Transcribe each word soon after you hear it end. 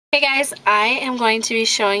Hey guys, I am going to be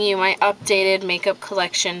showing you my updated makeup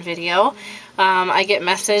collection video. I get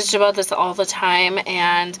messaged about this all the time,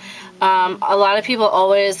 and a lot of people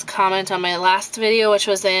always comment on my last video, which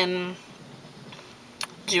was in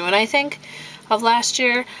June, I think, of last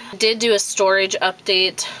year. I did do a storage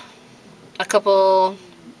update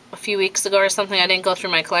a few weeks ago or something. I didn't go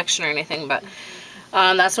through my collection or anything, but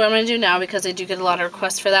that's what I'm going to do now because I do get a lot of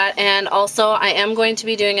requests for that. And also, I am going to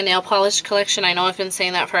be doing a nail polish collection. I know I've been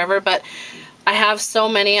saying that forever, but I have so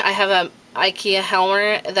many. I have a IKEA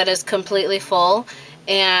Helmer that is completely full,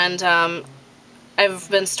 and I've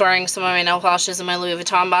been storing some of my nail polishes in my Louis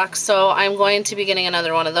Vuitton box, so I'm going to be getting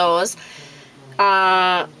another one of those.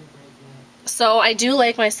 So I do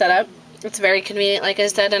like my setup. It's very convenient, like I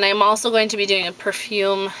said, and I'm also going to be doing a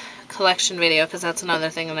perfume collection video because that's another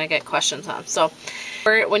thing that I get questions on. So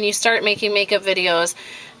when you start making makeup videos,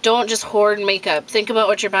 don't just hoard makeup. Think about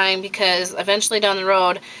what you're buying, because eventually down the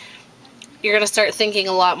road you're going to start thinking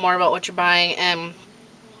a lot more about what you're buying and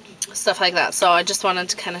stuff like that. So I just wanted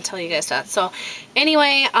to kind of tell you guys that. So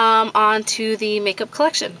anyway, on to the makeup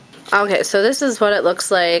collection. Okay, so this is what it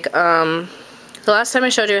looks like. The last time I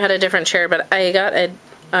showed you I had a different chair, but I got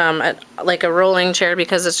like a rolling chair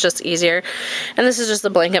because it's just easier. And this is just a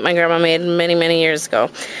blanket my grandma made many years ago.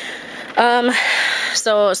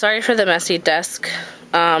 So sorry for the messy desk.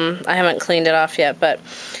 I haven't cleaned it off yet, but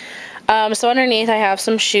so underneath I have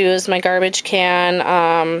some shoes, my garbage can,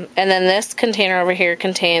 and then this container over here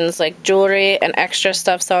contains like jewelry and extra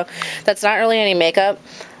stuff, so that's not really any makeup,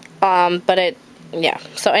 but yeah.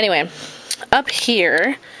 So anyway, up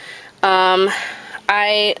here,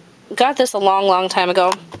 I got this a long time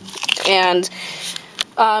ago, and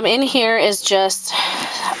in here is just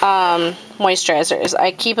moisturizers.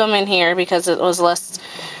 I keep them in here because it was less,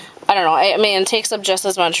 I don't know, I mean, it takes up just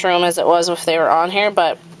as much room as it was if they were on here,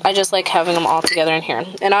 but I just like having them all together in here.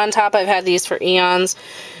 And on top I've had these for eons,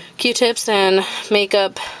 Q-tips and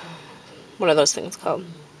makeup, what are those things called?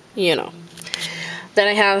 You know. Then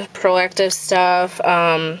I have Proactive stuff,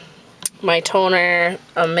 my toner,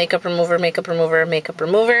 makeup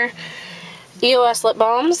remover, EOS lip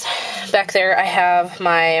balms. Back there I have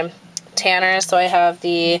my tanners, so I have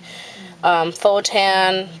the Faux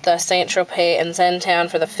Tan, the Saint Tropez, and Zen Tan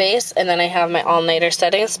for the face, and then I have my All Nighter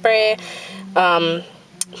setting spray,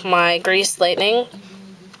 my Grease Lightning,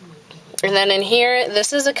 and then in here,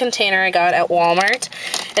 this is a container I got at Walmart.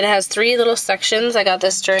 It has 3 little sections. I got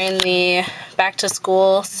this during the back to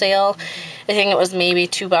school sale. I think it was maybe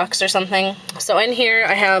 $2 or something. So in here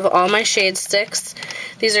I have all my shade sticks.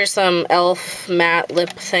 These are some e.l.f. matte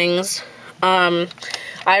lip things,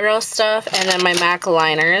 eyebrow stuff, and then my MAC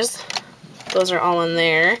liners. Those are all in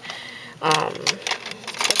there.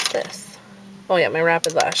 What's this? Oh yeah, my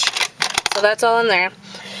Rapid Lash. So that's all in there.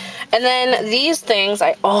 And then these things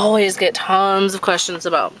I always get tons of questions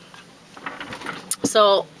about.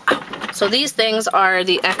 So these things are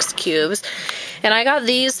the X Cubes, and I got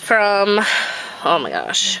these from, oh my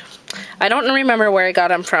gosh, I don't remember where I got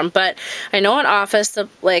them from, but I know at Office,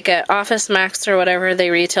 like at Office Max or whatever, they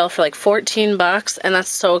retail for like $14, and that's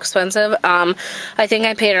so expensive. I think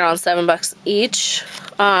I paid around $7 each.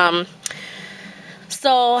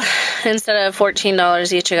 So instead of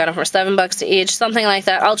 $14 each, I got them for $7 each, something like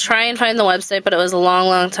that. I'll try and find the website, but it was a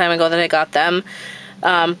long time ago that I got them.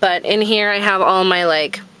 But in here I have all my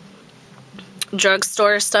like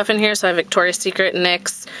drugstore stuff in here. So I have Victoria's Secret,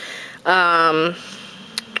 NYX,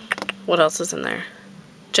 what else is in there?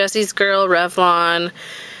 Jesse's Girl, Revlon,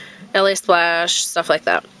 LA Splash, stuff like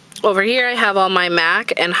that. Over here I have all my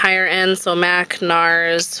MAC and higher end, so MAC,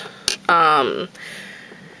 NARS,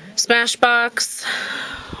 Smashbox,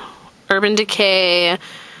 Urban Decay,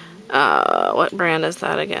 what brand is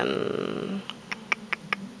that again?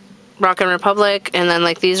 Rock and Republic, and then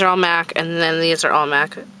like these are all MAC, and then these are all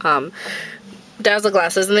MAC. Dazzle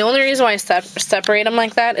glasses, and the only reason why I separate them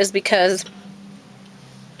like that is because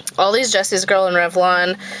all these Jesse's Girl and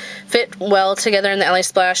Revlon fit well together in the LA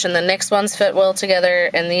Splash, and the NYX ones fit well together,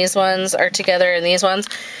 and these ones are together, and these ones.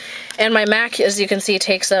 And my MAC, as you can see,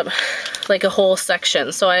 takes up like a whole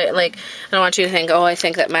section. So I don't want you to think, oh, I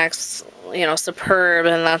think that MAC's, you know, superb,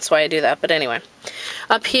 and that's why I do that. But anyway,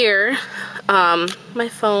 up here, my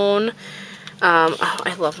phone. Oh,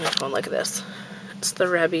 I love my phone. Look at this. It's the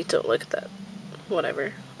Rabbito. Look at that.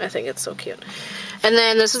 Whatever. I think it's so cute. And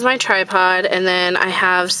then this is my tripod, and then I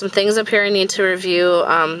have some things up here I need to review.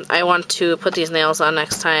 I want to put these nails on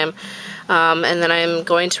next time. And then I'm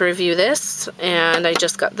going to review this, and I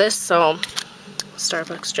just got this, so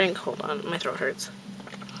Starbucks drink. Hold on, my throat hurts.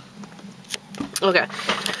 Okay,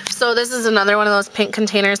 so this is another one of those pink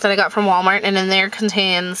containers that I got from Walmart, and in there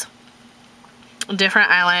contains different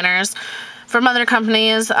eyeliners from other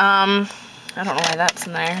companies. I don't know why that's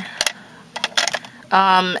in there.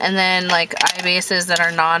 And then like eye bases that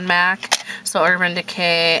are non-MAC, so Urban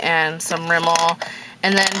Decay and some Rimmel,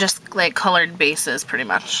 and then just like colored bases pretty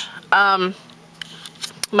much. My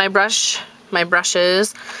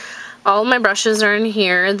brushes, all of my brushes are in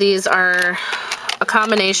here. These are a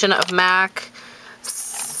combination of MAC,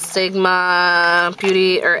 Sigma,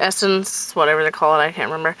 Beauty, or Essence, whatever they call it, I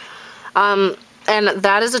can't remember. And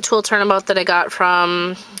that is a tool turnabout that I got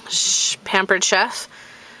from Pampered Chef.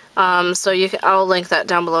 So I'll link that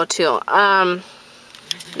down below too.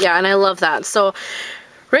 Yeah, and I love that. So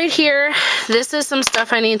right here, this is some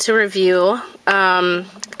stuff I need to review.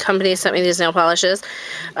 Company sent me these nail polishes.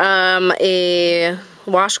 A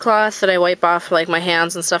washcloth that I wipe off like my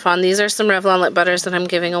hands and stuff on. These are some Revlon lip butters that I'm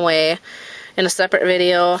giving away in a separate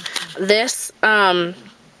video. This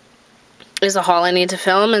is a haul I need to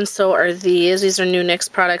film, and so are these. These are new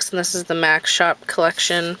NYX products, and this is the MAC Shop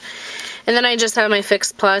collection. And then I just have my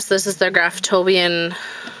Fix Plus. This is their Graftobian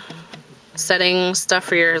setting stuff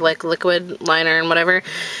for your like liquid liner and whatever.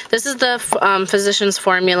 This is the Physicians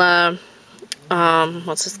Formula,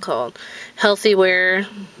 what's this called? Healthy Wear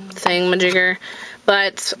thingamajigger.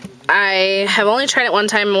 But I have only tried it one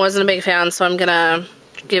time and wasn't a big fan, so I'm gonna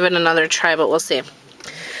give it another try, but we'll see.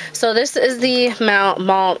 So this is the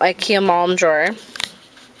IKEA Malm drawer,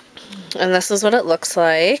 and this is what it looks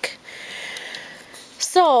like.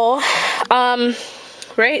 So,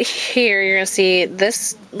 right here you're gonna see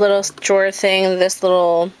this little drawer thing, this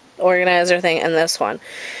little organizer thing, and this one.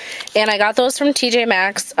 And I got those from TJ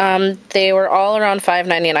Maxx. They were all around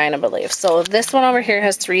 $5.99, I believe. So this one over here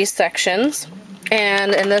has 3 sections.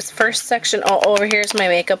 And in this first section, over here is my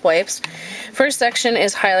makeup wipes. First section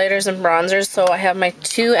is highlighters and bronzers. So I have my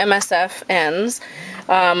 2 MSF ends.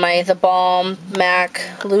 The Balm MAC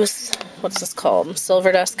Loose, what's this called?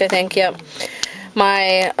 Silver Dusk, I think, yep.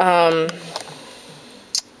 My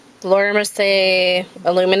Laura Mercier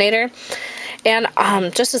Illuminator. And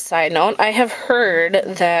just a side note, I have heard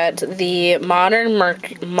that the Modern Mercury,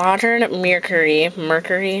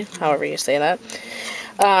 however you say that,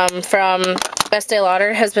 from Estee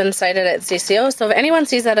Lauder has been cited at CCO. So if anyone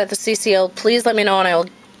sees that at the CCO, please let me know and I will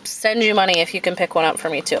send you money if you can pick one up for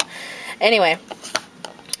me too. Anyway,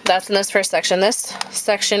 that's in this first section. This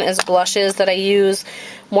section is blushes that I use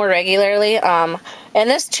more regularly. And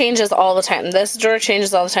this changes all the time. This drawer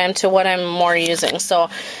changes all the time to what I'm more using. So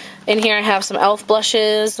in here I have some e.l.f.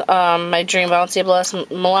 blushes, my Dream Bouncy blush,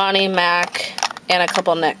 Milani, MAC, and a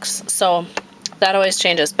couple NYX. So that always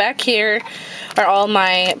changes. Back here are all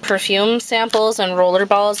my perfume samples and roller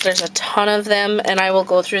balls. There's a ton of them, and I will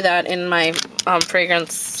go through that in my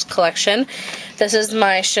fragrance collection. This is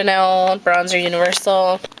my Chanel Bronzer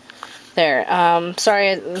Universal. There.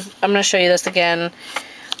 Sorry, I'm going to show you this again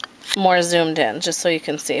more zoomed in, just so you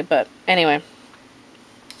can see. But anyway,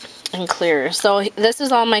 and clearer. So this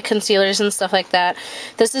is all my concealers and stuff like that.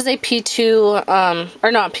 This is a P2,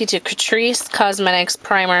 or not P2, Catrice Cosmetics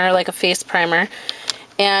primer, like a face primer.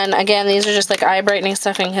 And again, these are just like eye brightening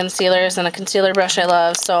stuff and concealers, and a concealer brush I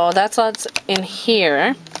love. So that's all that's in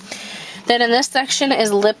here. Then in this section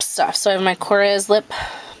is lip stuff. So I have my Korres lip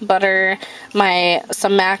butter,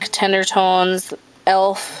 some MAC Tender Tones,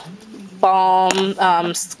 e.l.f. balm,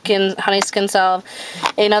 honey skin salve,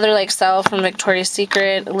 another like salve from Victoria's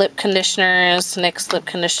Secret, lip conditioners, NYX lip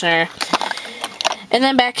conditioner. And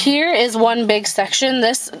then back here is one big section.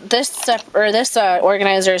 This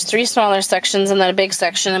organizer is 3 smaller sections and then a big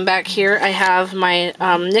section. And back here I have my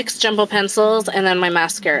NYX jumbo pencils and then my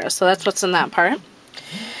mascara. So that's what's in that part.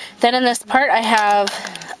 Then in this part I have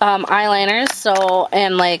eyeliners. So,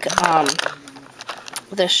 and like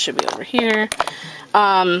this should be over here.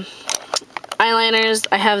 Eyeliners,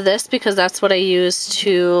 I have this because that's what I use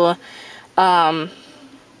to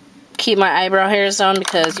keep my eyebrow hairs down,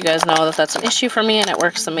 because you guys know that that's an issue for me and it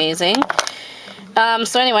works amazing.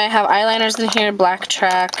 So anyway, I have eyeliners in here, black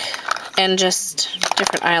track, and just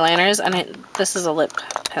different eyeliners, and this is a lip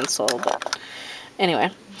pencil, but anyway.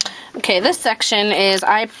 Okay, this section is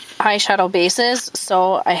eyeshadow bases,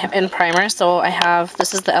 so I have in primer. So I have,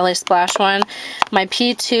 this is the LA Splash one, my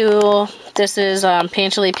P2, this is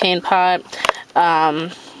Painterly Paint Pot,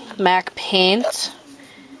 MAC Paint,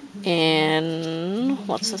 and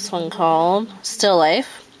what's this one called? Still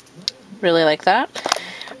Life. Really like that.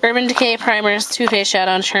 Urban Decay primers, Too Faced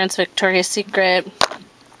Shadow Insurance, Victoria's Secret,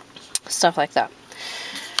 stuff like that.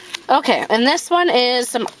 Okay, and this one is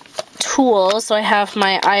some tools. So I have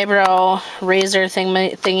my eyebrow razor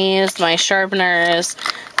thingies, my sharpeners,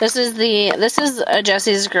 This is a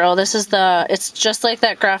Jessie's Girl. This is it's just like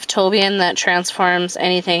that Graftobian that transforms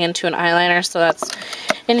anything into an eyeliner. So that's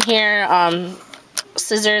in here.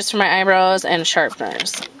 Scissors for my eyebrows and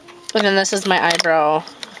sharpeners. And then this is my eyebrow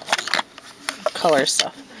color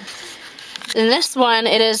stuff. In this one,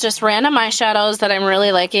 it is just random eyeshadows that I'm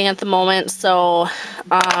really liking at the moment. So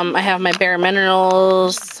I have my Bare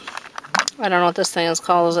Minerals. I don't know what this thing is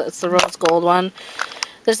called. It's the rose gold one.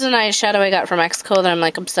 This is an eyeshadow I got from Mexico that I'm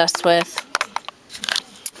like obsessed with.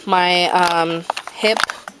 My Hip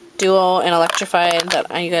Duo and Electrified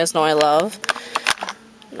that you guys know I love.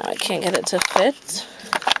 No, I can't get it to fit.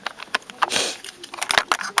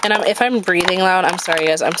 And if I'm breathing loud, I'm sorry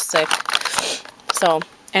guys, I'm sick. So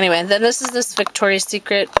anyway, then this is this Victoria's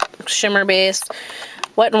Secret shimmer base,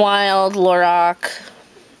 Wet n Wild, Lorac,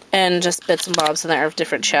 and just bits and bobs in there of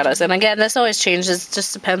different shadows. And again, this always changes, it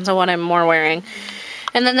just depends on what I'm more wearing.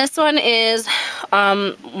 And then this one is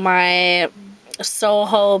my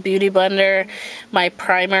Soho Beauty Blender, my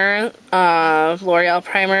primer, L'Oreal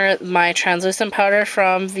primer, my translucent powder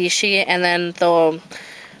from Vichy, and then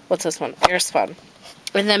what's this one? Airspun.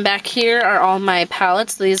 And then back here are all my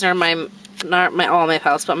palettes. These are not all my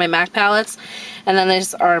palettes, but my MAC palettes. And then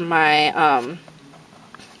these are my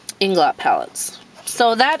Inglot palettes.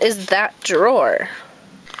 So that is that drawer.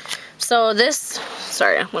 So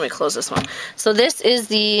sorry, let me close this one. So this is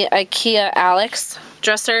the IKEA Alex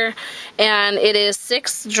dresser, and it is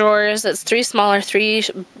 6 drawers. It's 3 smaller, 3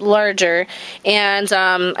 larger, and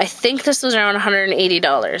I think this was around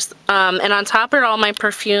 $180. And on top are all my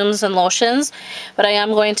perfumes and lotions, but I am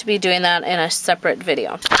going to be doing that in a separate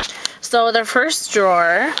video. So the first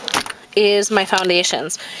drawer is my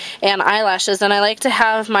foundations and eyelashes, and I like to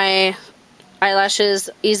have my eyelashes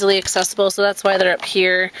easily accessible, so that's why they're up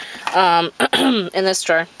here in this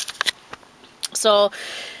drawer. So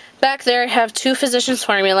back there I have 2 Physicians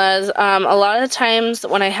Formulas. A lot of the times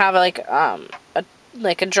when I have like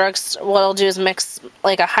a drugstore, what I'll do is mix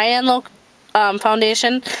like a high-end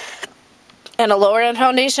foundation and a lower-end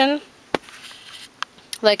foundation,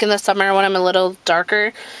 like in the summer when I'm a little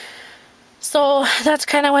darker. So that's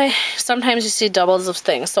kind of why sometimes you see doubles of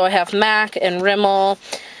things. So I have MAC and Rimmel,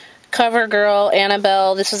 CoverGirl,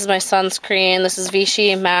 Annabelle. This is my sunscreen. This is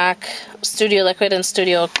Vichy, MAC, Studio Liquid and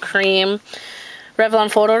Studio Cream, Revlon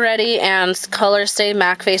Photo Ready, and Color Stay,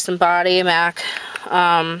 MAC Face and Body, MAC,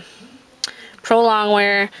 Pro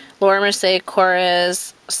Longwear, Laura Mercier,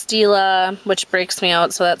 Korres, Stila, which breaks me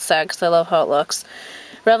out, so that's sad because I love how it looks.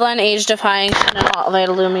 Revlon Age Defying, Light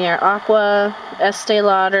Lumiere Aqua, Estee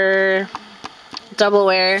Lauder, Double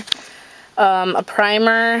Wear, a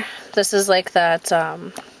primer. This is like that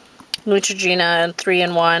Neutrogena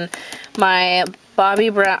 3-in-1. My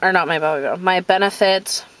Bobbi Brown, or not my Bobbi Brown, my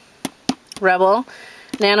Benefit Rebel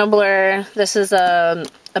Nano Blur. This is a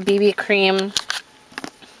BB cream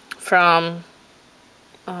from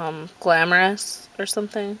Glamorous or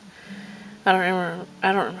something. I don't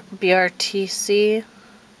remember. BRTC.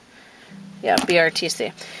 Yeah,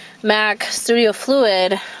 BRTC. MAC Studio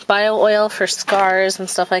Fluid, Bio Oil for scars and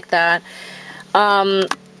stuff like that.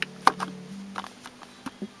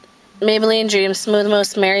 Maybelline Dream Smooth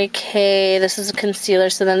Mousse Mary Kay. This is a concealer.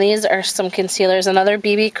 So then these are some concealers. Another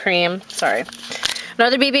BB cream. Sorry.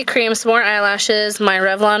 Another BB cream. Some more eyelashes. My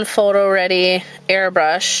Revlon Photo Ready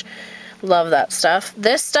airbrush. Love that stuff.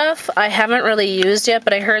 This stuff I haven't really used yet,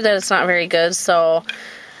 but I heard that it's not very good, so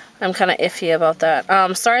I'm kind of iffy about that.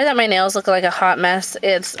 Sorry that my nails look like a hot mess.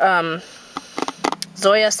 It's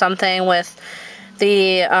Zoya something with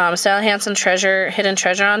the Sally Hansen Hidden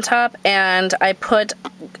Treasure on top, and I put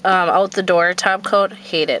Out the Door top coat.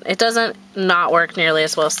 Hate it. It doesn't not work nearly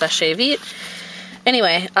as well as Sachet Vite.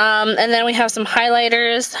 Anyway, and then we have some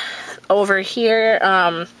highlighters over here.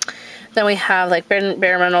 Then we have like Bare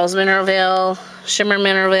Minerals Mineral Veil, Shimmer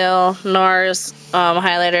Mineral Veil, NARS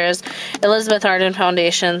highlighters, Elizabeth Arden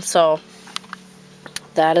foundation. So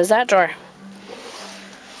that is that drawer.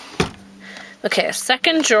 Okay,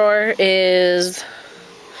 second drawer is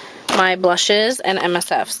my blushes and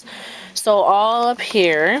MSFs. So all up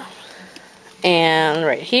here and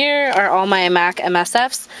right here are all my MAC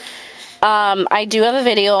MSFs. I do have a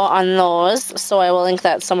video on those, so I will link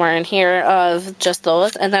that somewhere in here of just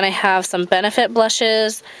those. And then I have some Benefit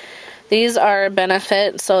blushes. These are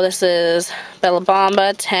Benefit, so this is Bella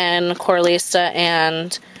Bamba, 10, Coralista,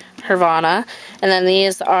 and Hervana. And then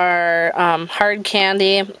these are Hard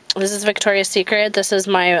Candy. This is Victoria's Secret. This is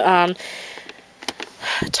my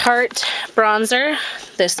Tarte bronzer.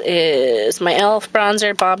 This is my e.l.f.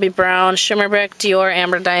 bronzer, Bobbi Brown, Shimmer Brick, Dior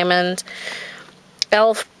Amber Diamond,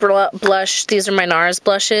 e.l.f. blush. These are my NARS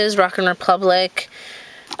blushes, Rock & Republic,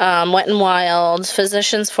 Wet n Wild,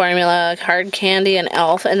 Physicians Formula, Hard Candy, and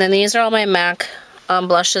e.l.f. And then these are all my MAC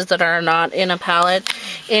blushes that are not in a palette.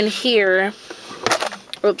 In here,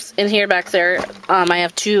 oops, in here back there, I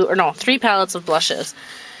have 3 palettes of blushes.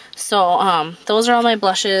 So, those are all my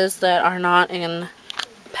blushes that are not in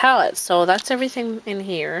palettes. So that's everything in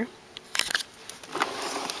here.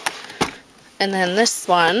 And then this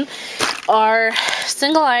one are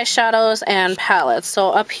single eyeshadows and palettes.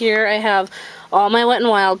 So up here I have all my Wet n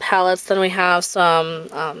Wild palettes. Then we have some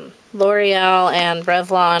L'Oreal and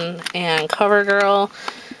Revlon and CoverGirl.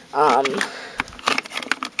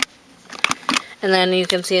 And then you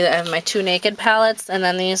can see that I have my 2 Naked palettes. And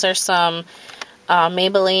then these are some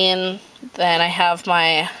Maybelline. Then I have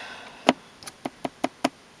my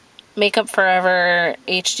Makeup Forever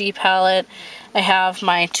HD palette. I have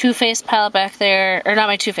my Too Faced palette back there, or not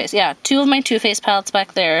my Too Faced, yeah, 2 of my Too Faced palettes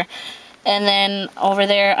back there. And then over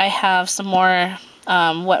there I have some more Wet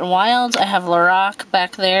n Wilds. I have Lorac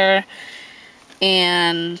back there,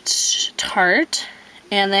 and Tarte.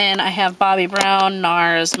 And then I have Bobbi Brown,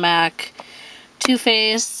 NARS, MAC, Too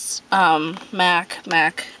Faced, MAC.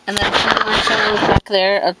 And then back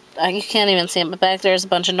there, you can't even see them, but back there's a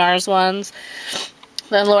bunch of NARS ones.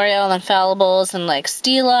 Then L'Oreal and Infallibles and like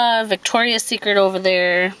Stila, Victoria's Secret over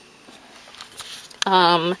there.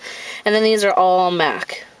 And then these are all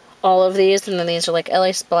MAC. All of these, and then these are like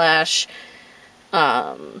LA Splash,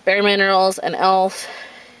 Bare Minerals, and e.l.f.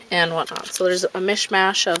 and whatnot. So there's a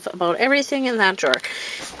mishmash of about everything in that drawer.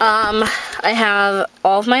 I have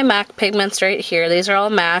all of my MAC pigments right here. These are all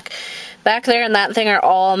MAC. Back there in that thing are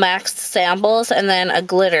all MAC samples, and then a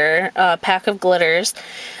glitter, pack of glitters.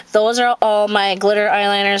 Those are all my glitter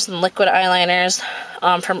eyeliners and liquid eyeliners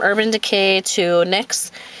from Urban Decay to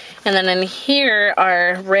NYX. And then in here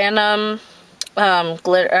are random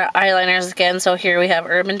glitter eyeliners again. So here we have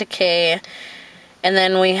Urban Decay, and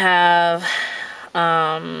then we have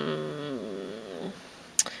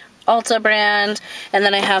Ulta brand, and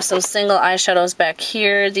then I have some single eyeshadows back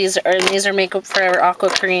here. These are Makeup Forever Aqua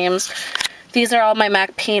Creams. These are all my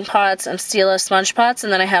MAC Paint Pots and Stila Smudge Pots,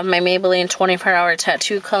 and then I have my Maybelline 24-Hour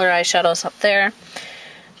Tattoo Color eyeshadows up there.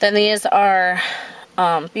 Then these are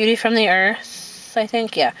Beauty from the Earth, I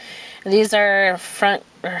think, yeah. These are Face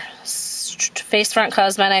Front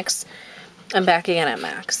Cosmetics. I'm back again at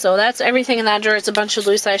MAC. So that's everything in that drawer. It's a bunch of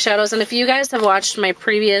loose eyeshadows, and if you guys have watched my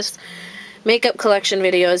previous makeup collection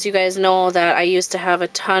videos, you guys know that I used to have a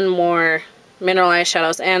ton more mineral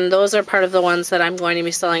eyeshadows, and those are part of the ones that I'm going to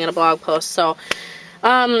be selling in a blog post. So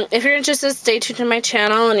if you're interested, stay tuned to my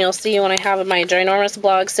channel and you'll see when I have my ginormous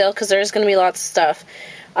blog sale, because there's going to be lots of stuff.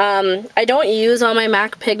 I don't use all my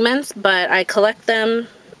MAC pigments, but I collect them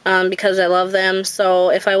because I love them.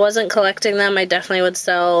 So if I wasn't collecting them, I definitely would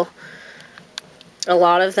sell a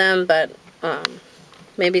lot of them, but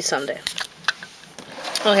maybe someday.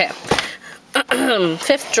 Okay.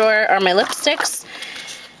 5th drawer are my lipsticks.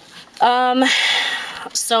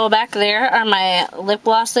 So back there are my lip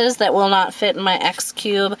glosses that will not fit in my X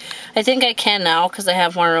Cube. I think I can now because I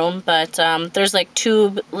have more room, but there's like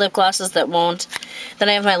 2 lip glosses that won't. Then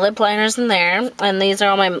I have my lip liners in there, and these are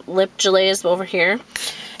all my lip gelées over here.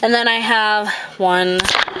 And then I have 1,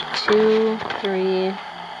 2, 3,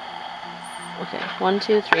 okay, 1,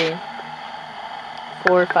 2, 3,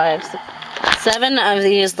 4, 5, 6, 7 of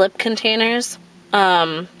these lip containers.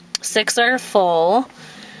 6 are full.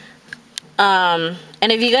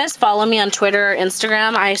 And if you guys follow me on Twitter or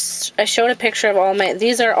Instagram, I showed a picture of all my,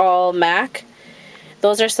 these are all MAC.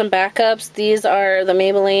 Those are some backups. These are the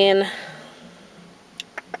Maybelline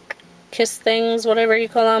Kiss things, whatever you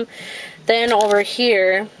call them. Then over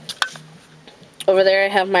here, over there I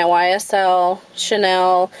have my YSL,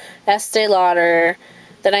 Chanel, Estee Lauder.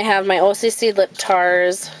 Then I have my OCC lip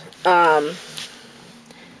tars,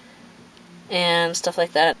 and stuff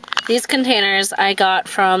like that. These containers I got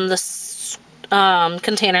from the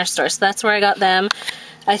container store, so that's where I got them.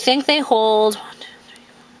 I think they hold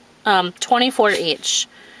 24 each.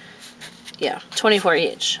 Yeah, 24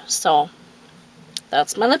 each. So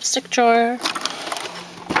that's my lipstick drawer.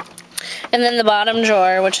 And then the bottom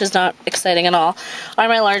drawer, which is not exciting at all, are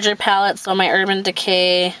my larger palettes. So my Urban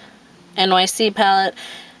Decay NYC palette,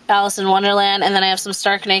 Alice in Wonderland, and then I have some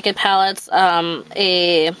Stark Naked palettes,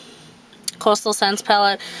 a Coastal Scents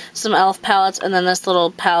palette, some e.l.f. palettes, and then this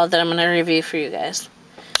little palette that I'm going to review for you guys.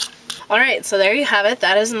 Alright, so there you have it.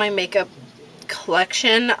 That is my makeup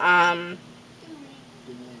collection. I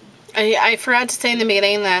forgot to say in the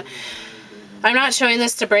beginning that I'm not showing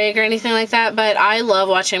this to brag or anything like that, but I love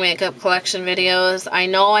watching makeup collection videos. I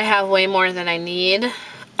know I have way more than I need.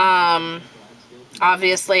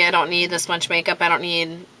 Obviously, I don't need this much makeup. I don't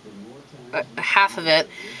need half of it.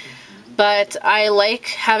 But I like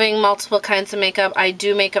having multiple kinds of makeup. I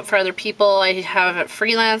do makeup for other people. I have a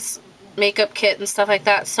freelance makeup kit and stuff like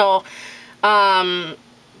that. So, I'm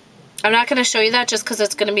not going to show you that just because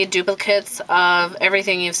it's going to be duplicates of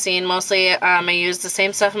everything you've seen. Mostly, I use the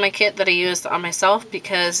same stuff in my kit that I used on myself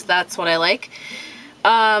because that's what I like.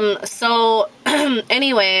 So,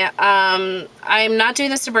 anyway, I'm not doing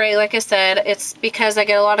this to brag, like I said. It's because I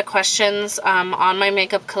get a lot of questions, on my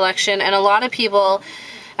makeup collection, and a lot of people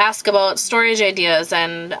ask about storage ideas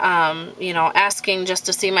and, you know, asking just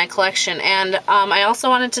to see my collection. And I also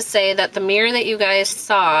wanted to say that the mirror that you guys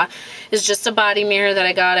saw is just a body mirror that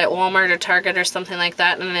I got at Walmart or Target or something like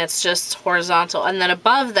that, and it's just horizontal. And then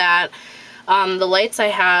above that, the lights I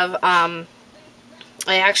have, I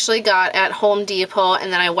actually got at Home Depot,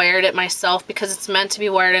 and then I wired it myself because it's meant to be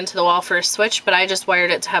wired into the wall for a switch, but I just wired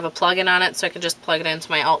it to have a plug-in on it so I could just plug it into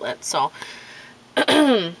my outlet. So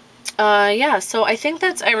yeah, so I think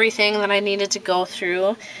that's everything that I needed to go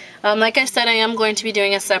through. Like I said, I am going to be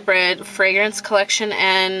doing a separate fragrance collection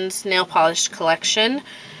and nail polish collection.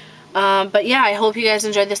 But yeah, I hope you guys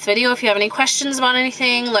enjoyed this video. If you have any questions about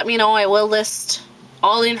anything, let me know. I will list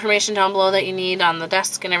all the information down below that you need on the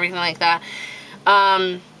desk and everything like that.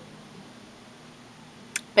 But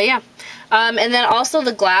yeah. And then also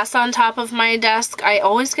the glass on top of my desk. I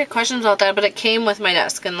always get questions about that, but it came with my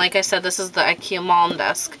desk. And like I said, this is the IKEA Malm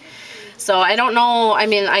desk. So I don't know. I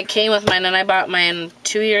mean, I came with mine and I bought mine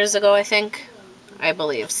 2 years ago, I think. I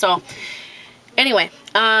believe. So anyway,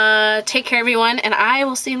 take care everyone, and I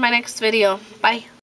will see you in my next video. Bye.